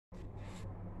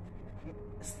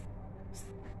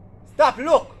Stop,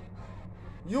 look.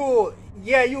 You,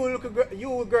 yeah, you look,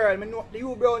 you girl, me know,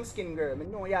 you brown skin girl, me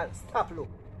know y'all. Stop, look.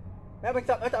 Me hurry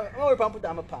up and put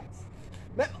on my pants.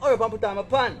 Me hurry up and put on my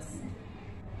pants.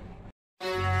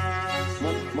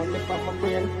 Money from my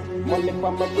brain, money from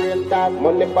my brain, dad,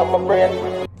 money from my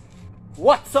brain.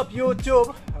 What's up,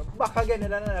 YouTube? I'm back again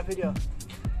with another video.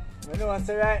 I know what I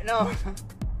say right now.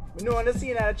 I know what I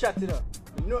see in the chat, you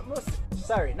know.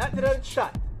 Sorry, not to the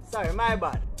chat. Sorry, my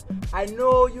bad. I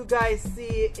know you guys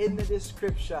see in the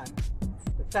description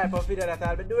the type of video that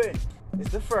I'll be doing. It's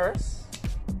the first.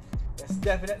 It's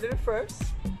definitely the first.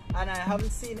 And I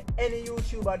haven't seen any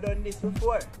YouTuber done this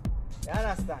before. You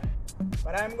understand?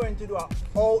 But I'm going to do an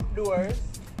outdoors,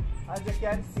 as you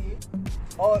can see,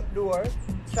 outdoor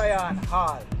try-on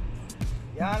haul.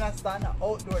 You understand? An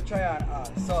outdoor try-on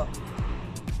haul. So,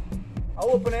 I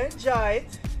hope you enjoy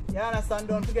it. You understand?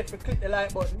 Don't forget to click the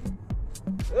like button.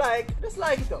 Just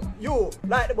like it up. You,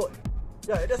 like the button.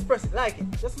 Yeah, just press it, like it.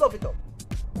 Just love it up.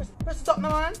 Press it up now,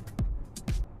 man.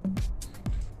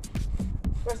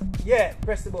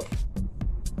 Press the button.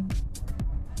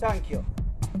 Thank you.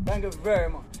 Thank you very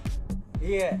much.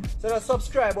 Yeah. So just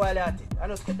subscribe while you're at it.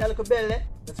 And just click that little bell there.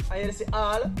 And you see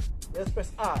all. Just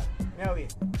press all. Now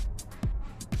wait.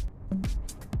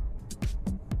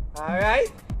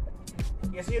 Alright.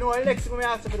 Yes, you know what the next thing we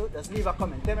ask you to do? Just leave a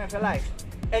comment. Tell me if you like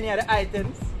any of the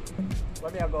items.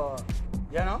 What me I go,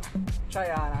 you know, try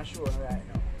on and show right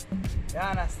now. You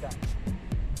understand?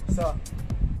 So,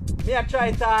 me I try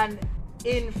it on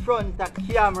in front of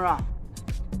camera.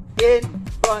 In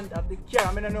front of the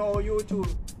camera. I don't know how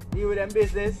YouTube deal with them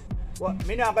business. But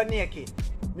me not go naked.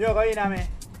 Me go in on me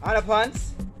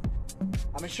underpants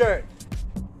and my shirt.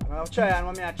 I'm going to try on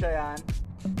what I try on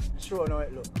and show how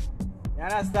it look. You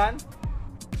understand?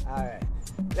 Alright.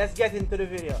 Let's get into the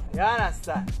video. You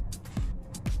understand?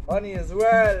 Honey's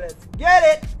world. Let's get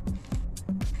it!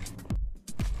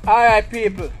 Alright,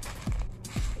 people.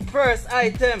 First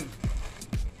item.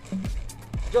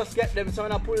 Just get them so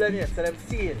when I pull them here so them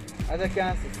seal. As you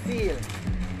can see, seal.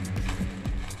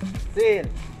 Seal.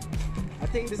 I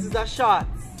think this is a shorts.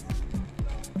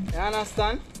 You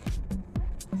understand?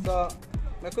 So,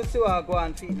 I could see what I go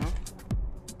on feet now.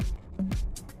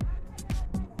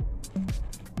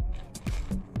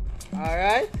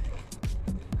 Alright.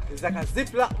 It's like a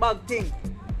ziplock bag thing.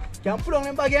 Can put on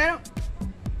them bag here now.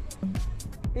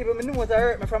 People, I know what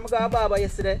hurt me from my barber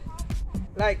yesterday.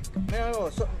 Like, I don't know,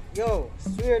 something. Yo,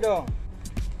 swear down.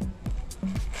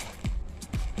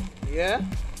 Yeah?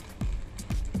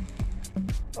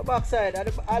 The backside,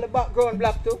 all the background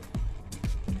black too.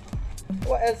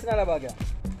 What else in the bag here?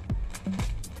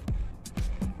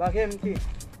 Bag empty.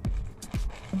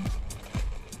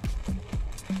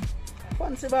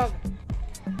 Fancy bag.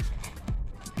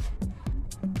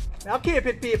 Now keep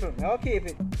it, people. Now keep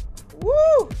it.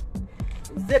 Woo!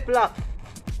 Ziplock.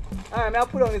 Alright, I'll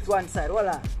put on this one side. Hold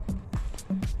on.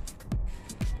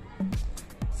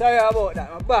 Sorry about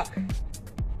that. My back.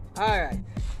 Alright.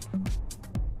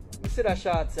 You see the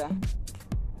shorts, huh?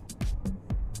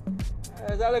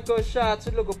 There's a little shorts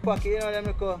with a little pocket. You know them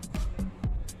little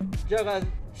jogger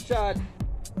short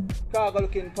cargo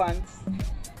looking pants.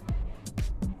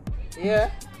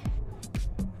 Yeah?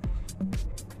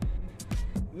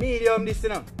 Medium this, you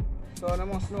know. So I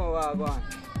must know what I'm going.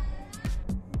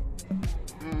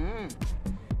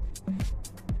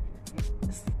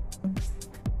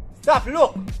 Stop,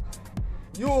 look.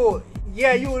 You,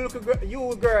 yeah, you look,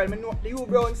 you girl, me know, you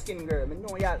brown skin girl, me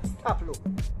know y'all. Stop, look.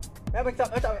 I'm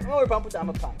hurry up and put on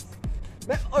my pants.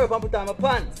 Hurry up and put on my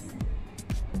pants.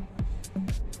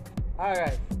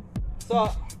 Alright. So,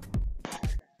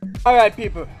 alright,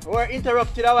 people. We were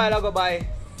interrupted a while ago by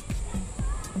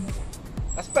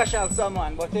a special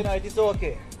someone, but you know it is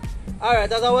okay.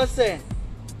 Alright, as I was saying,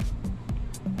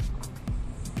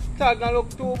 tag don't look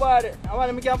too bad. I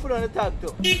want me can put on the tag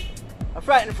too. I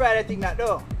frightened Friday thing that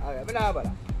though. Alright, I'm not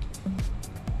bother.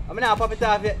 I'm not pop it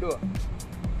off yet though.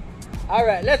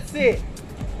 Alright, let's see.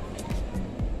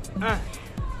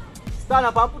 Stand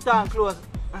up and put on clothes.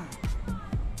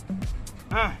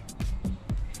 Alright,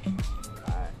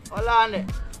 hold on there.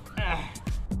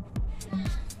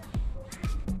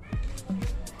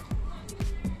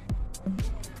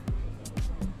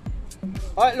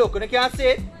 Alright, look, you can't see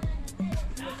it.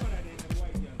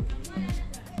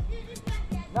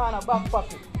 No, back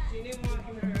pocket.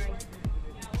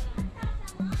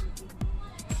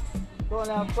 Don't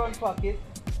have front pocket.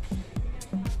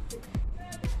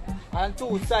 And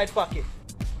two side pocket.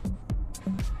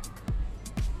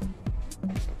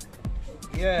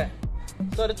 Yeah.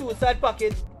 So the two side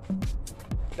pocket,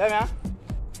 them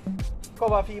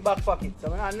cover for your back pocket.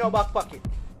 So we have no back pocket.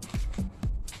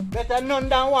 Better none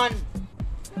than one.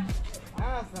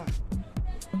 Understand?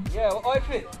 Yeah, how it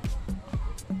fit?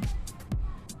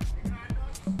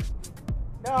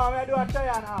 No, I'm gonna do a try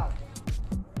on all.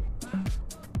 I'm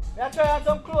gonna try on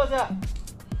some clothes here.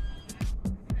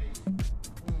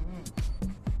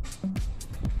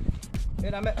 You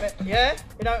know, yeah?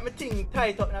 You know, my thing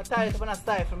tight up, and a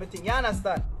stifle, my thing. You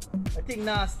understand? My thing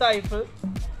now stifle.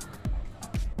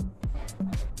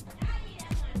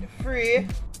 Free.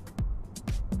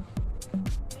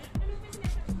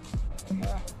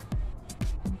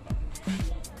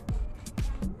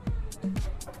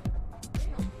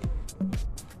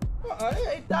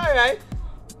 It's alright.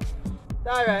 It's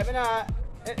alright.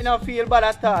 I don't feel bad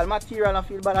at all. Material don't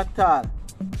feel bad at all.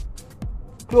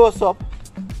 Close up.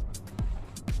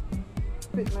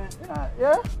 Fit me.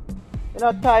 Yeah? It's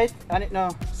not tight and it's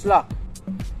not slack.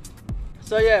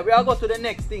 So yeah, we are go to the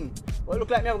next thing. But it look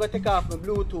like I'm going to take off my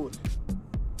Bluetooth.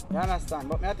 You understand?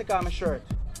 But I'm going to take off my shirt.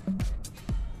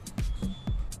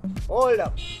 Hold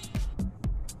up.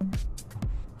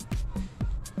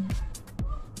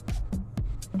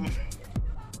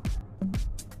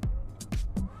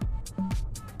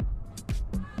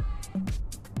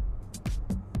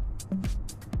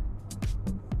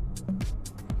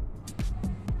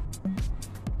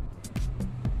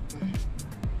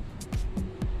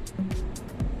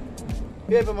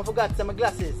 Baby, I forgot some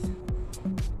glasses.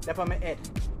 They're on my head.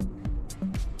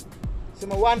 So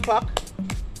my one pack.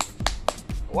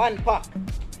 One pack.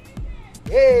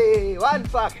 Hey, one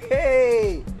pack.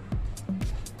 Hey.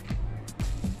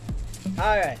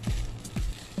 Alright.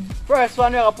 First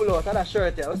one we're gonna pull out that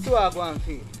shirt here. Let's see what I go and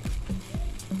feel.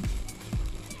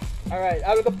 Alright,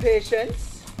 I will go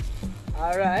patience.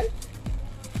 Alright.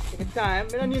 Take your time.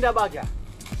 I don't need a bag here.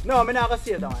 No, I'm not gonna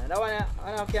save that one. That one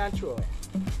I can't throw it.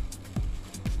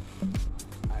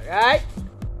 Alright,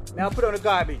 now put on the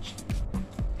garbage.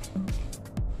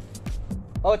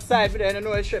 Outside, but I don't know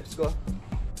where the strips go.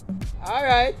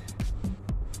 Alright.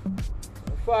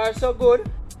 So far, so good.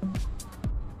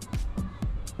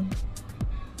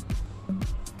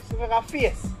 See if I got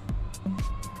face.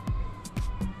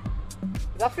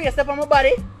 Is a face up on my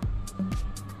body?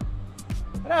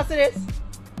 What else it is?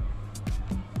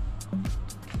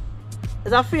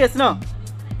 Is a face now?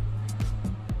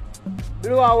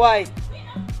 Blue and white.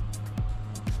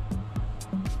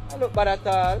 Look bad at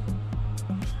all.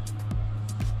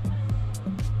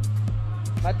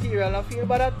 Material don't feel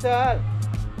bad at all.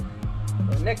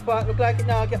 The next part look like it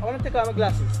now. I want to take off my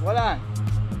glasses. Hold on.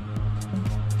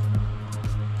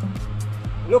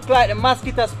 Look like the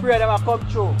mosquito spray them have come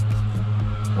through.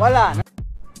 Hold on.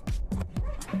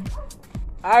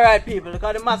 Alright people, look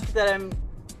at the mosquito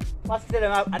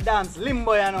them have a dance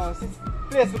limbo, you know. This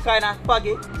place look kinda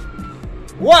foggy.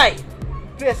 Why?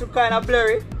 Place look kinda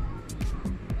blurry.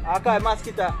 I call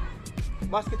mosquito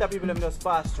people them just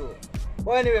pass through.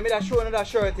 But anyway, I'm just showing another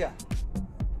shirt here.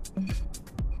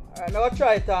 Alright, now I'll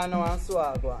try it on now and so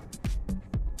I'll go on.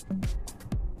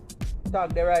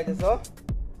 Tag the right as well.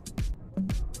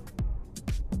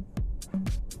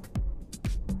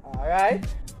 Alright.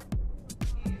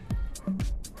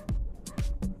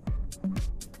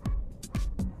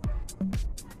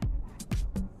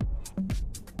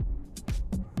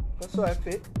 That's how I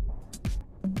fit.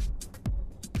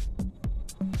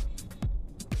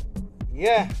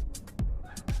 Yeah.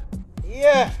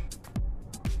 Yeah.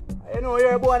 You know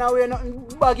you're born away nothing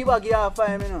baggy half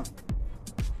time, you know.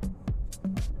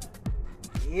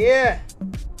 Yeah.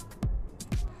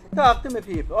 Talk to me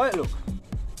people. How it look?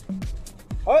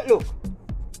 How it look?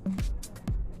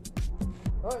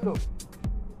 How it look?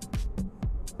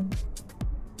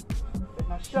 It's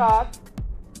not short.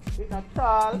 It's not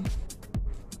tall.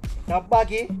 It's not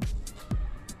baggy.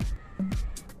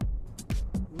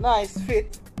 Nice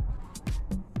fit.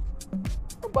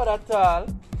 Not bad at all.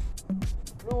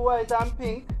 Blue, white and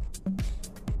pink.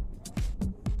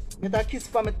 Get a kiss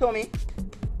for my tummy.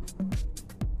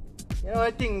 You know what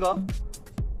I think go?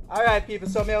 Alright people,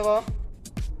 so me go.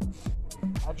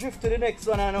 I drift to the next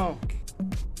one I know.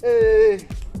 Hey.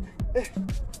 Hey.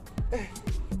 Hey.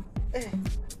 Hey.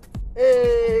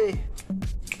 Hey.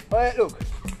 Alright look.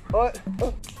 Alright.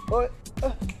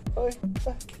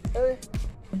 Alright.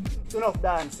 Enough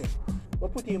dancing. We're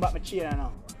putting back my chain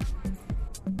now.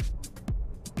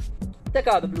 Take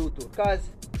out the Bluetooth because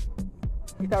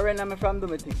it'll render me from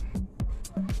doing my thing.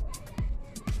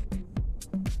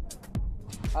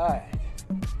 Alright.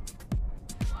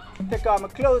 Take out my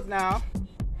clothes now.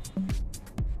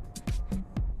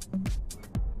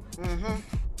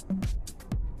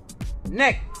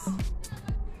 Next.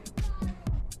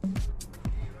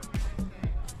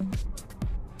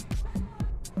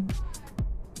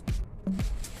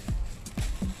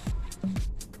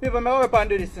 People may work and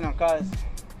do this, you know, cause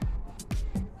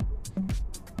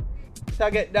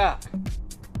it'll get dark.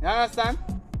 You understand?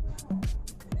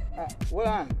 Hold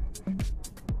on.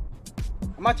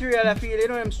 Material I feel, you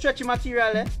know, them stretchy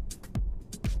material, eh?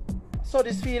 So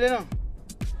this feel, you know.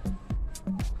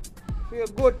 Feel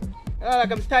good. You know, like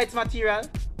them tight material.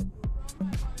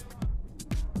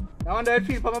 I wonder how it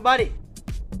feel for my body.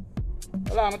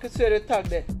 Hold on, I can see the tag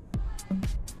there.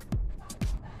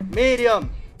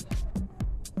 Medium.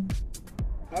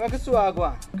 I'm going to see how I go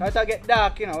on. Because it'll get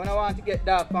dark, you know. When I want to get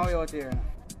dark from way out here, you know.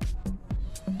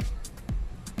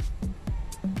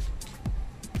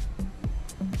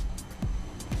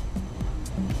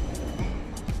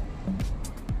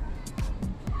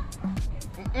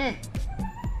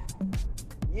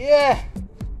 Yeah,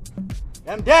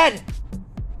 I'm dead.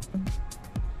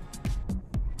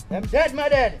 I'm dead, my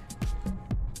dad.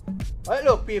 Alright,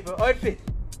 look, people, how it fit?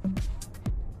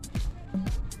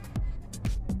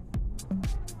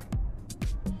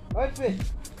 How it fit?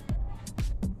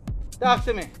 Talk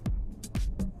to me.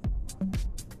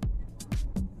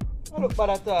 Don't look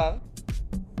bad at all.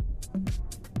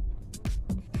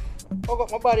 I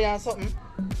got my body on something.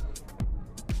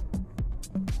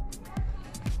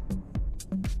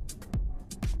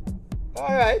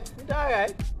 Alright, it's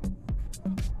alright.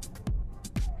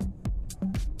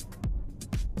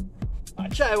 I'll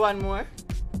try one more.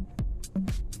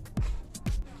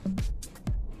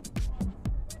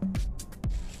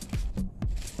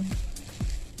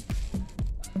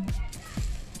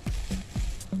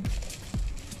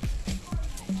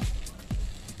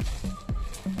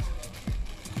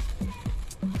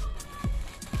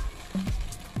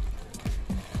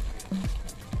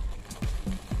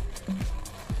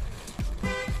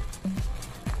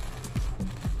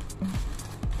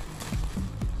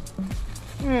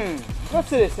 What's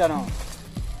this, you know?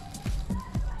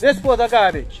 This was a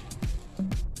garbage.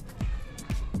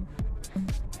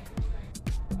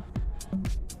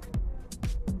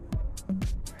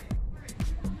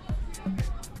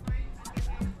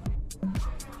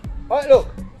 Alright, look.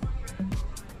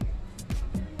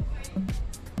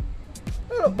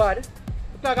 Don't look bad.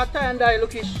 Look like a tie and dye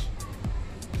lookish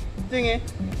thingy.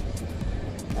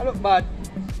 Don't look bad.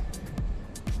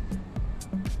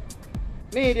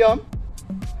 Medium.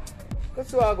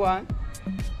 That's what I go on.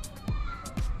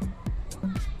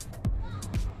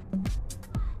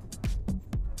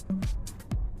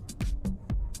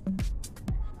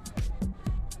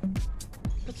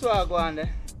 That's what I go on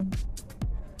there.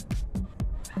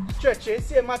 Stretchy,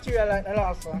 same material like the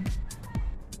last one.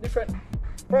 Different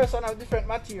person have different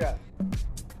material.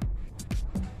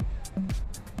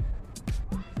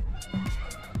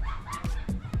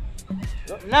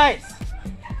 Look nice.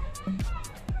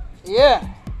 Yeah.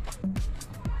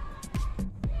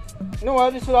 You know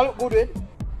what this will look good with?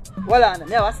 Well on,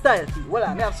 me have a style for you. Well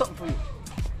on, me have something for you.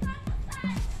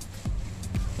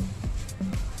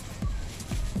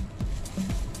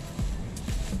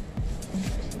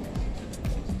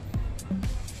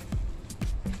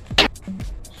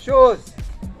 Shoes.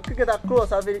 You can get a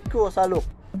closer look.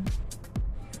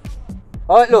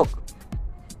 Alright, look.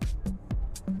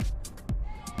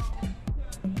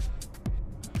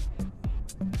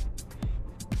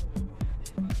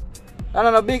 I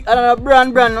don't know big, I don't know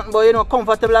brand, but you know,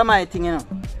 comfortable on my thing, you know.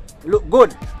 Look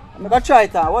good. I'm gonna try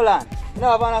it out. Hold on. You know,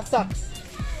 I have on a socks.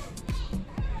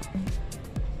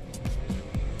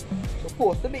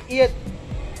 Supposed to be 8.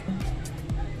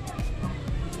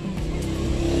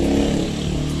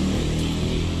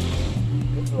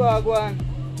 That's where I go on.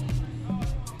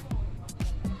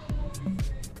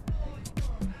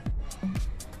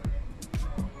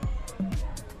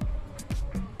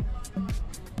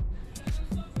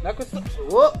 I could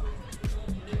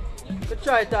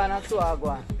try it on and so I go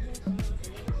on.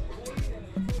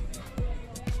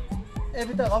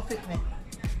 Everything will fit me.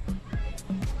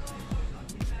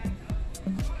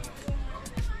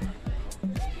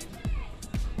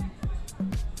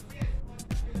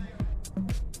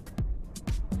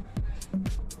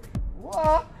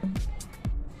 What?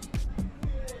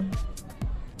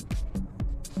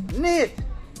 Neat.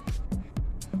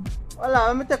 Well,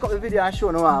 let me take up the video and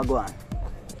show you how I go on.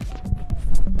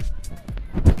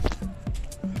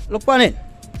 Look on it.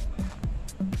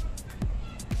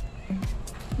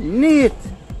 Neat.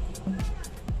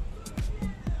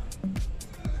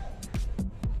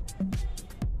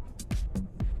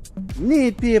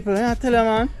 Neat, people. I tell you,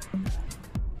 man.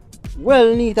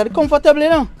 Well neat. And comfortable, you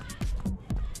know.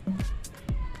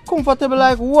 Comfortable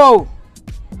like wow.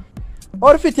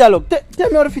 How the fit you look? Tell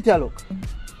me how the fit you look.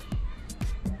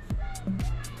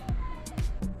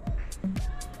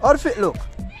 How the fit look?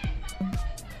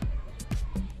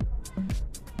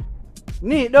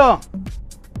 Neat though.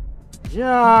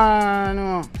 Yeah,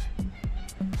 no.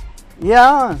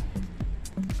 Yeah.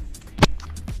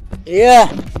 Yeah.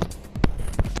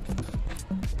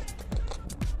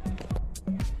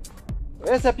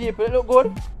 Where's the people? It look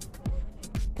good?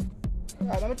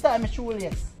 Yeah, let me tie my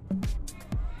shoelace.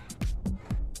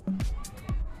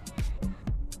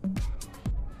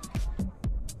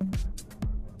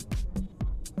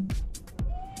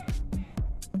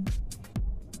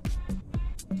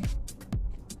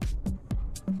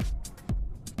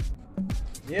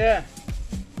 Yeah.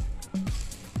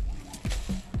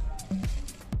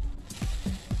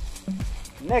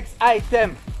 Next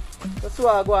item. Let's see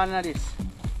what I go on this.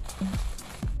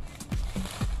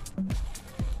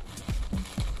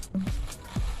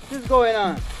 What's going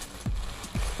on?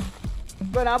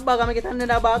 When I bag, I get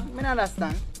another bag. I don't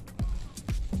understand.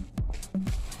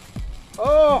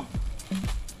 Oh,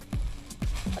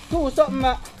 two something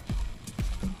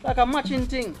like a matching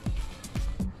thing.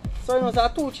 So you know,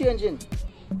 it's two changing.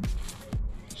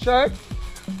 Shirt,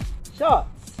 shorts.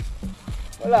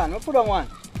 Hold on, we'll put on one.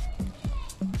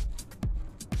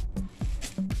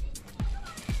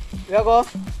 We are going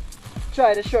to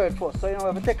try the shirt first, so you know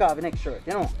we have to take off the next shirt,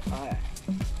 you know. Alright.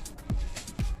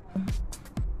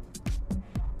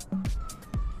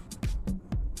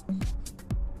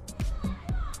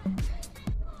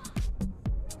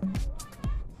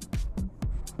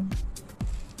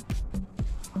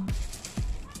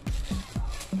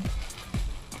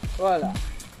 Voila.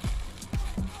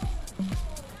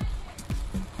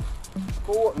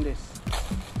 Go open this.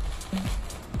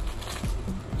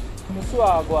 This is what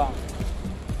I go on.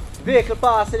 Vehicle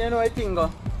passing, you know what thing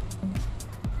go.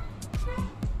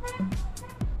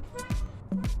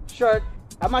 Shirt,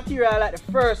 a material like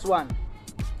the first one.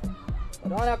 But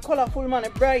the one that colourful man,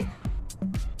 it's bright.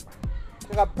 It's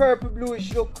like a purple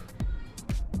bluish look.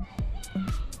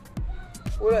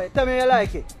 Alright, tell me you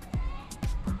like it.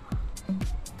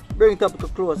 Bring it up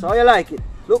closer. How you like it?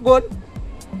 Look good?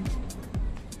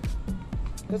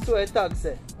 That's what the tag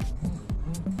say.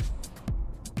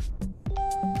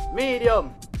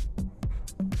 Medium.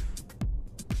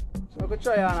 So I could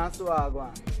try on and see what I go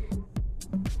on.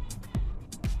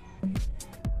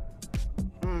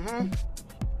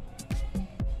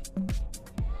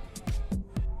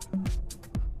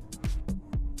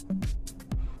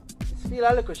 It feels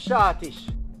a little shortish.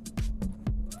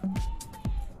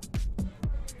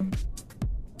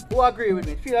 Who agree with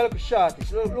me? It feels a little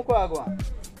shortish. Look what I go on.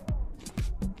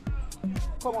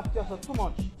 Come up just too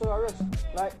much to the rest,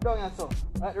 like down here so,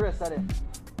 like the rest of them.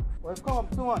 But it come up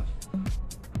too much,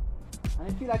 and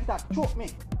it feel like it had choke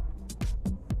me.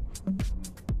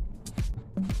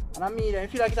 And I mean,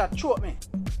 it feel like it had choke me.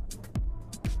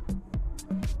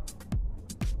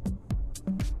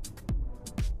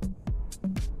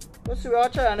 Let's see what I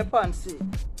try on the pants, see.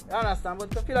 You understand?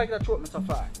 But I feel like it had choke me so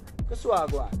far. That's what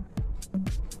I go on.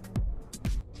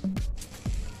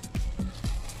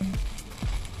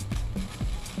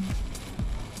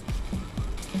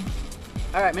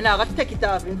 Alright, I'm now going to take it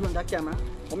off in front of the camera.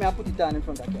 I'm going to put it on in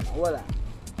front of the camera. Hold on.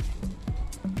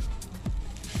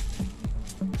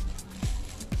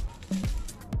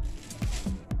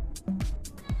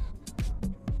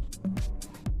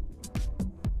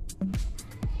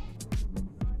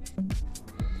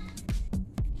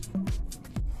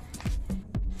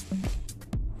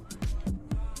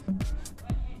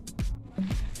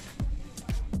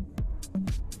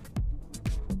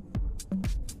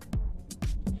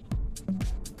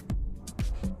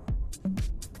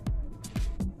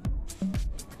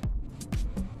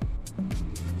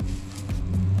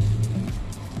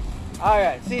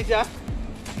 Alright, see it, yeah?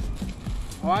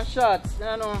 I want shots, you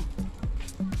know.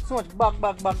 So much bag,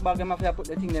 I'm have to put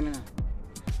the thing them in.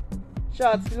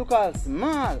 Shots look all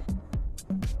small.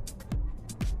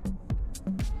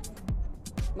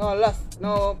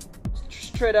 No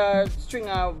thread or string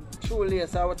or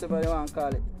shoelace or whatever you want to call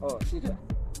it. Oh, see it, yeah?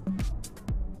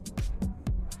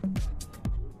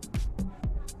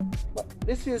 But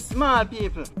this feels small,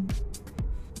 people.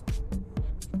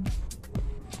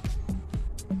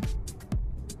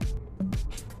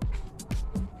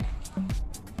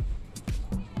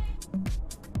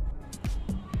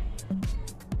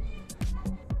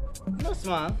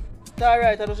 Man, it's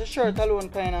alright, I just a shirt alone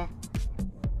kinda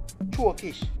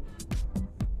chokish.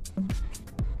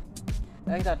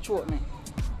 Like that choke me.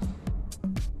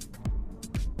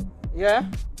 Yeah?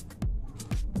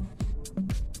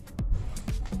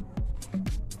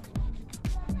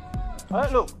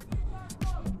 Alright, look.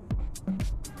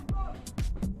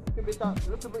 A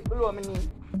little bit below my knee.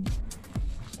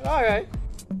 Alright.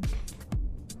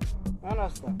 I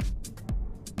understand.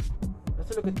 That's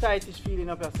a little tightish feeling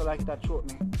up here, so like it had choke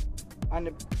me. And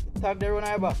the tag there on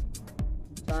my back.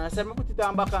 So I said, I put it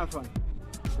on back and front.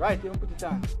 Right, you put it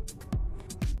on.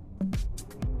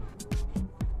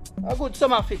 A good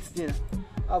summer fit still.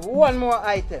 I have one more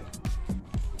item.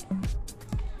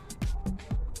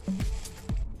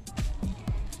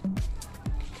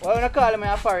 What do you call them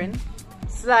in foreign?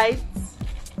 Slides.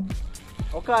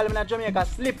 Or call them in Jamaica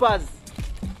slippers.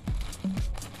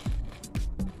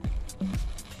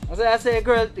 So I say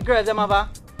the girls them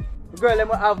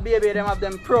have baby, them have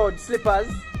them proud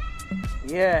slippers.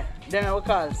 Yeah, them we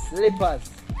call slippers.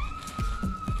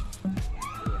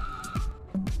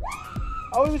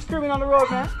 Are we screaming on the road,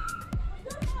 man?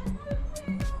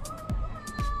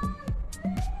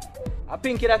 I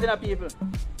pinky that in a people.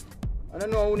 I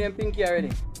don't know who named Pinky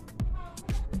already.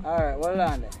 Alright, well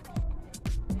on there.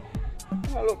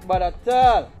 Don't look bad at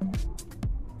all.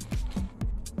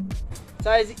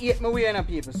 Size 8 my way in a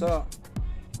people, so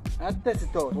I'll test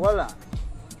it out. Well on.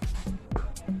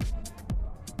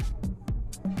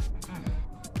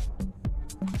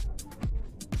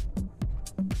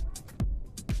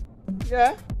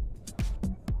 Yeah.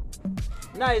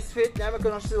 Nice fit, never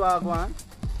gonna see what I want.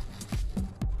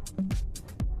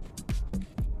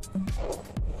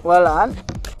 Well on.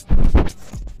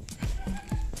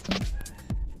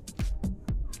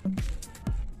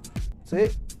 See?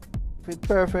 Fit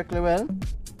perfectly well.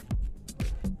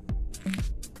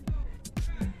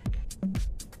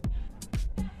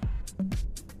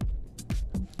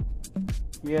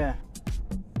 Yeah.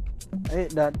 I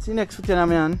hate that. See next foot in a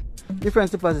man. Different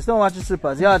slippers. Don't watch the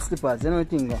slippers. Yard slippers. You know what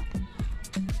thing go.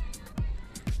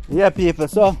 Yeah, people.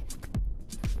 So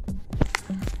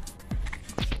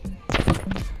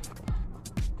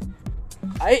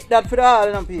I hate that for the all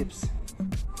of them peeps.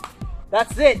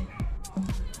 That's it.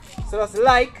 So just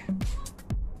like,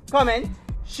 comment,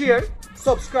 share,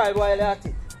 subscribe while you're at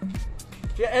it.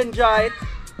 If you enjoy it,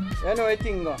 you know what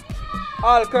thing go.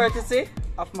 All courtesy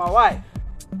of my wife.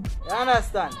 You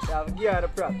understand? So I've given her the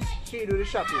props. She do the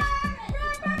shopping.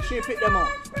 She pick them out.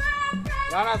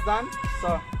 You understand?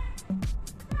 So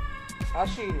I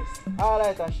she this. All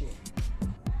right, I she.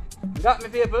 You got me,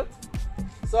 people?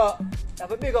 So I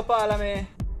have a big up all of me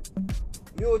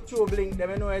YouTube link, them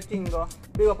you know a thing go.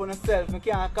 Big up on yourself, I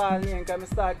can't call name because I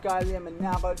start calling name and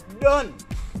never done.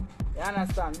 You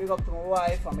understand? Big up to my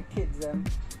wife and my kids, them,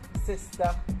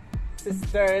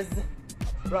 sisters,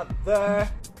 brother.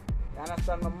 You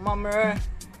understand? My mama.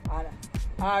 And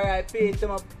R.I.P. to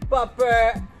my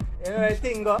papa. You know a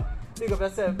thing go. Big up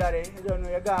yourself, daddy. You don't know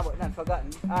you're gone but not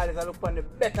forgotten. Always I look on the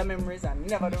better memories and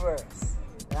never the worst.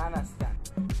 You understand?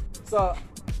 So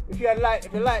if you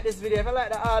like this video, if you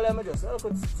like the all of them, just look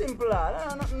at simple all.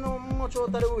 I don't know much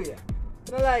out of the way. If you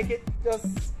don't like it,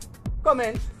 just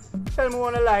comment. Tell me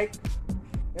what you like.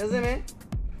 You see me?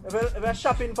 If you're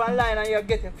shopping online and you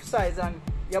get your size and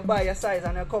you buy your size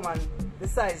and you come and the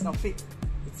size not fit.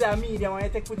 It's a medium when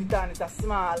you put it on, it's a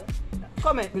small.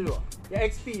 Comment below your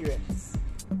experience.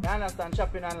 You understand?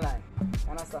 Shopping online.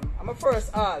 You understand? I'm a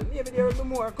first all. Maybe there will be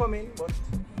more coming, but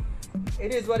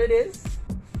it is what it is.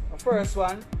 My first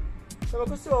one. So we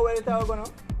can see how well it's all going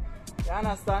on. You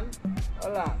understand?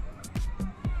 Hold on.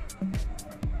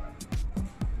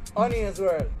 Onions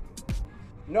world.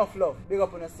 Enough love. Big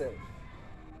up on yourself.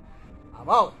 I'm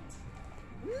out.